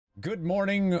Good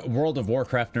morning, World of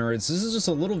Warcraft nerds. This is just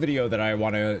a little video that I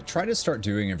want to try to start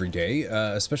doing every day,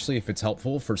 especially if it's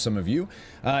helpful for some of you.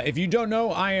 If you don't know,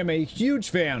 I am a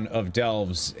huge fan of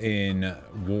delves in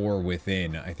War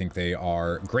Within. I think they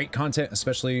are great content,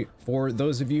 especially for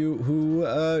those of you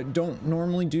who don't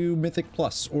normally do Mythic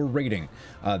Plus or raiding.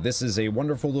 This is a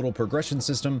wonderful little progression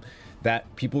system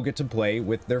that people get to play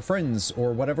with their friends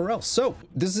or whatever else. So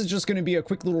this is just going to be a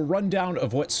quick little rundown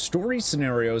of what story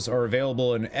scenarios are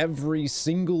available in every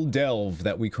single delve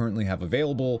that we currently have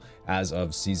available as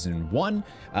of Season 1.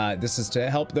 This is to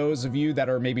help those of you that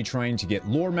are maybe trying to get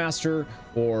Lore Master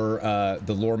or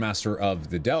the Lore Master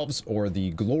of the Delves or the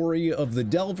Glory of the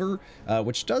Delver,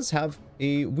 which does have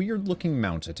a weird looking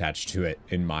mount attached to it,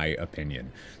 in my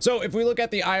opinion. So if we look at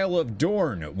the Isle of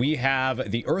Dorn, we have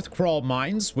the Earthcrawl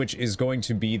Mines, which is going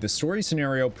to be the story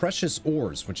scenario Precious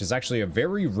Ores, which is actually a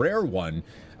very rare one,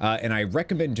 and I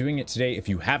recommend doing it today if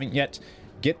you haven't yet.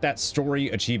 Get that story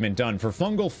achievement done. For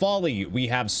Fungal Folly, we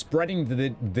have Spreading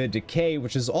the Decay,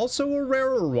 which is also a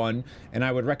rarer one, and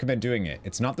I would recommend doing it.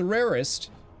 It's not the rarest.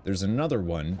 There's another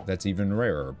one that's even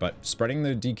rarer, but Spreading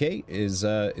the Decay is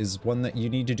one that you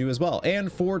need to do as well.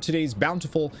 And for today's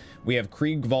Bountiful, we have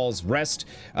Kriegval's Rest,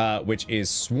 which is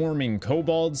Swarming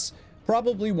Kobolds.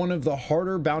 Probably one of the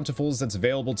harder Bountifuls that's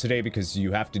available today because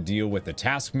you have to deal with the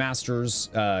Taskmasters,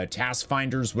 Task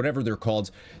Finders, whatever they're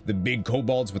called, the big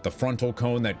Kobolds with the frontal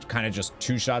cone that kind of just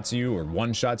two-shots you or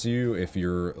one-shots you if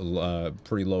you're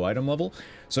pretty low item level.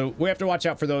 So we have to watch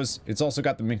out for those. It's also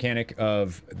got the mechanic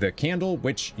of the candle,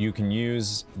 which you can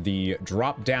use the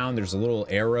drop down. There's a little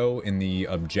arrow in the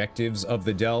objectives of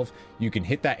the delve. You can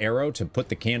hit that arrow to put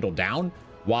the candle down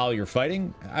while you're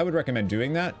fighting. I would recommend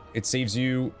doing that. It saves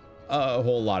you a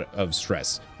whole lot of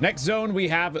stress. Next zone, we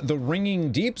have the Ringing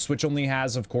Deeps, which only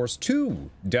has, of course, 2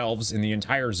 delves in the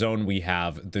entire zone. We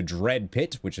have the Dread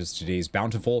Pit, which is today's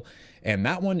Bountiful, and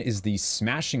that one is the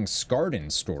Smashing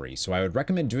Skardyn story. So I would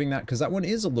recommend doing that because that one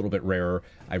is a little bit rarer.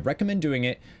 I recommend doing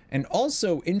it. And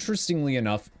also, interestingly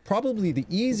enough, probably the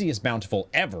easiest Bountiful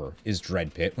ever is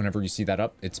Dread Pit. Whenever you see that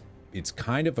up, it's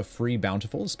kind of a free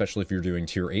Bountiful, especially if you're doing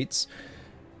tier 8s.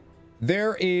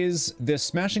 There is this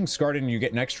Smashing Skardyn. You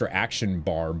get an extra action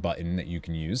bar button that you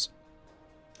can use.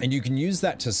 And you can use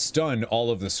that to stun all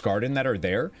of the Skardyn that are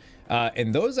there.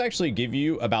 And those actually give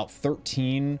you about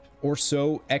 13 or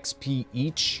so XP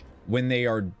each when they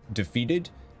are defeated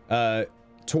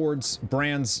towards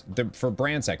Brand's, for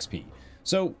Brand's XP.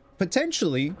 So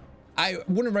potentially, I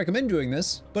wouldn't recommend doing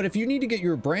this, but if you need to get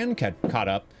your Brand caught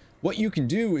up, what you can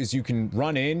do is you can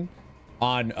run in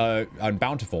on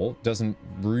Bountiful. Doesn't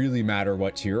really matter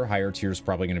what tier. Higher tier is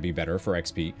probably going to be better for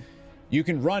XP. You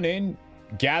can run in,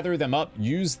 gather them up,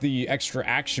 use the extra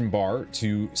action bar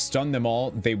to stun them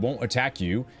all. They won't attack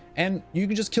you, and you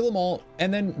can just kill them all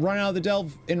and then run out of the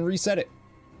delve and reset it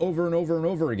over and over and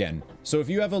over again. So if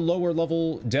you have a lower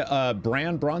level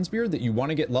Brand Bronzebeard that you want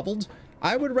to get leveled,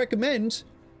 I would recommend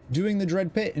doing the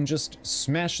Dread Pit and just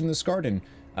smashing the Skardyn.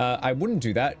 I wouldn't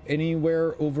do that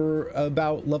anywhere over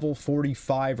about level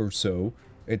 45 or so.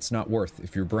 It's not worth.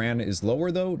 If your brand is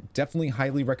lower though, definitely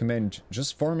highly recommend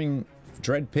just farming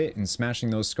Dread Pit and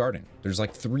smashing those Skardyn. There's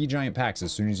like 3 giant packs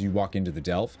as soon as you walk into the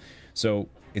delve. So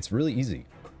it's really easy.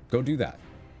 Go do that.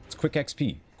 It's quick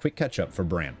XP, quick catch up for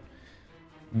brand.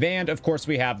 And of course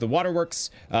we have the Waterworks,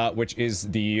 which is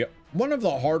one of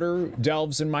the harder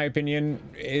delves, in my opinion,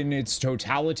 in its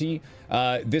totality.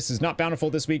 This is not Bountiful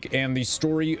this week, and the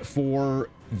story for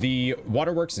the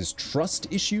Waterworks is Trust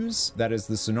Issues. That is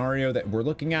the scenario that we're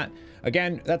looking at.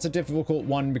 Again, that's a difficult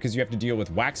one because you have to deal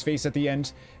with Waxface at the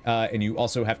end, and you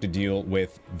also have to deal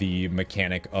with the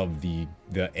mechanic of the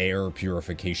air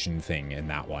purification thing in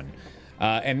that one.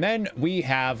 And then we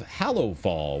have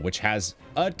HALLOWFALL, which has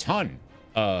a ton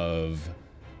of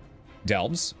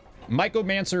delves.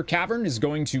 Mycomancer Cavern is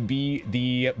going to be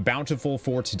the Bountiful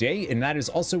for today, and that is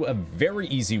also a very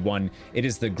easy one. It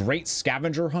is the Great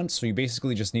Scavenger Hunt, so you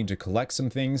basically just need to collect some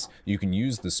things. You can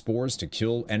use the spores to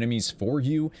kill enemies for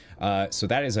you, so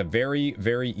that is a very,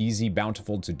 very easy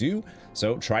Bountiful to do.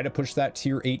 So try to push that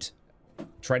tier 8.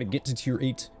 Try to get to tier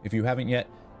 8 if you haven't yet.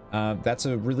 That's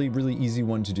a really, really easy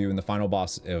one to do, and the final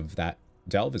boss of that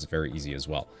delve is very easy as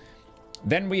well.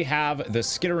 Then we have the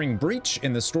Skittering Breach,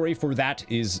 and the story for that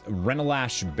is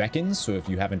Renilash Beckons. So if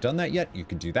you haven't done that yet, you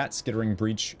could do that. Skittering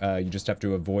Breach, you just have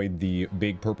to avoid the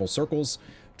big purple circles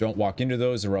Don't walk into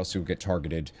those or else you'll get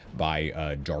targeted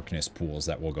by darkness pools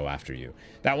that will go after you.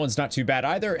 That one's not too bad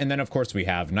either. And then, of course, we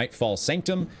have Nightfall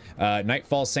Sanctum.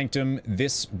 Nightfall Sanctum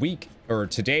this week, or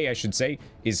today, I should say,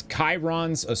 is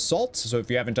Kyron's Assault. So if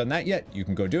you haven't done that yet, you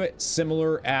can go do it.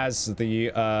 Similar as the,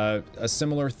 a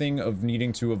similar thing of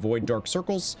needing to avoid dark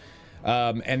circles.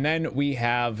 And then we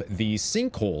have the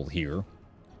Sinkhole here.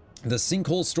 The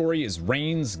Sinkhole story is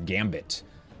Raen's Gambit.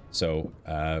 So,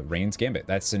 Raen's Gambit.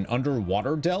 That's an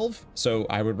underwater delve. So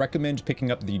I would recommend picking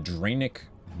up the Drainic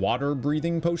water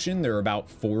breathing potion. They're about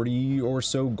 40 or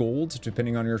so gold,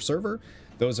 depending on your server.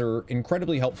 Those are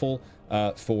incredibly helpful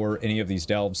for any of these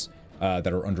delves that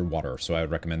are underwater. So I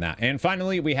would recommend that. And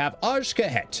finally, we have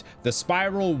KAHET, the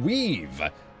Spiral Weave.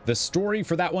 The story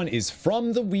for that one is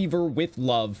From the Weaver with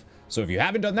Love. So if you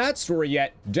haven't done that story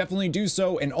yet, definitely do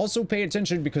so. And also pay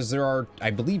attention because there are,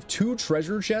 I believe, 2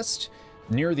 treasure chests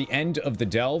near the end of the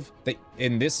delve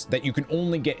that you can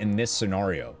only get in this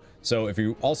scenario. So if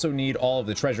you also need all of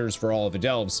the treasures for all of the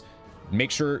delves,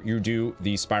 make sure you do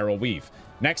the Spiral Weave.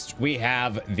 Next, we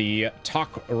have the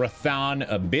Tak-Rethan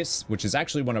Abyss, which is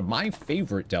actually one of my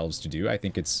favorite delves to do. I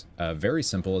think it's very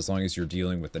simple as long as you're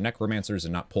dealing with the necromancers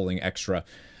and not pulling extra.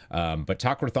 But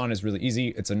Tak-Rethan is really easy.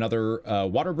 It's another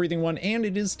water breathing one, and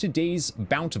it is today's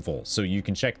Bountiful, so you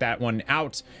can check that one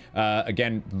out.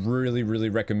 Again, really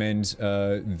recommend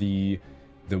the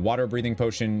water breathing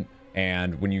potion.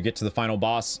 And when you get to the final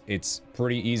boss, it's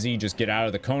pretty easy. Just get out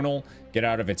of the conal, get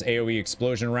out of its AoE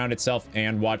explosion around itself,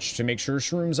 and watch to make sure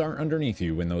shrooms aren't underneath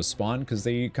you when those spawn, because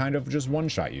they kind of just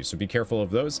one-shot you, so be careful of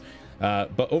those.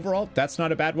 But overall, that's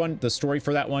not a bad one. The story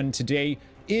for that one today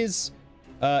is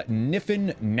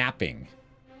Niffen napping.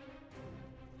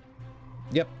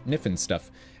 Yep, Niffen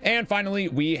stuff. And finally,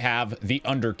 we have the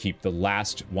Underkeep, the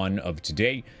last one of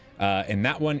today. And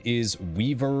that one is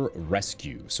Weaver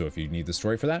Rescue. So if you need the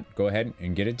story for that, go ahead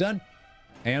and get it done.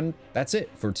 And that's it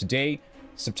for today,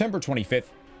 September 25th.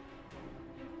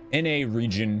 NA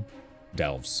region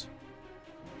delves.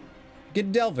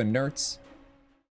 Get delving, nerds.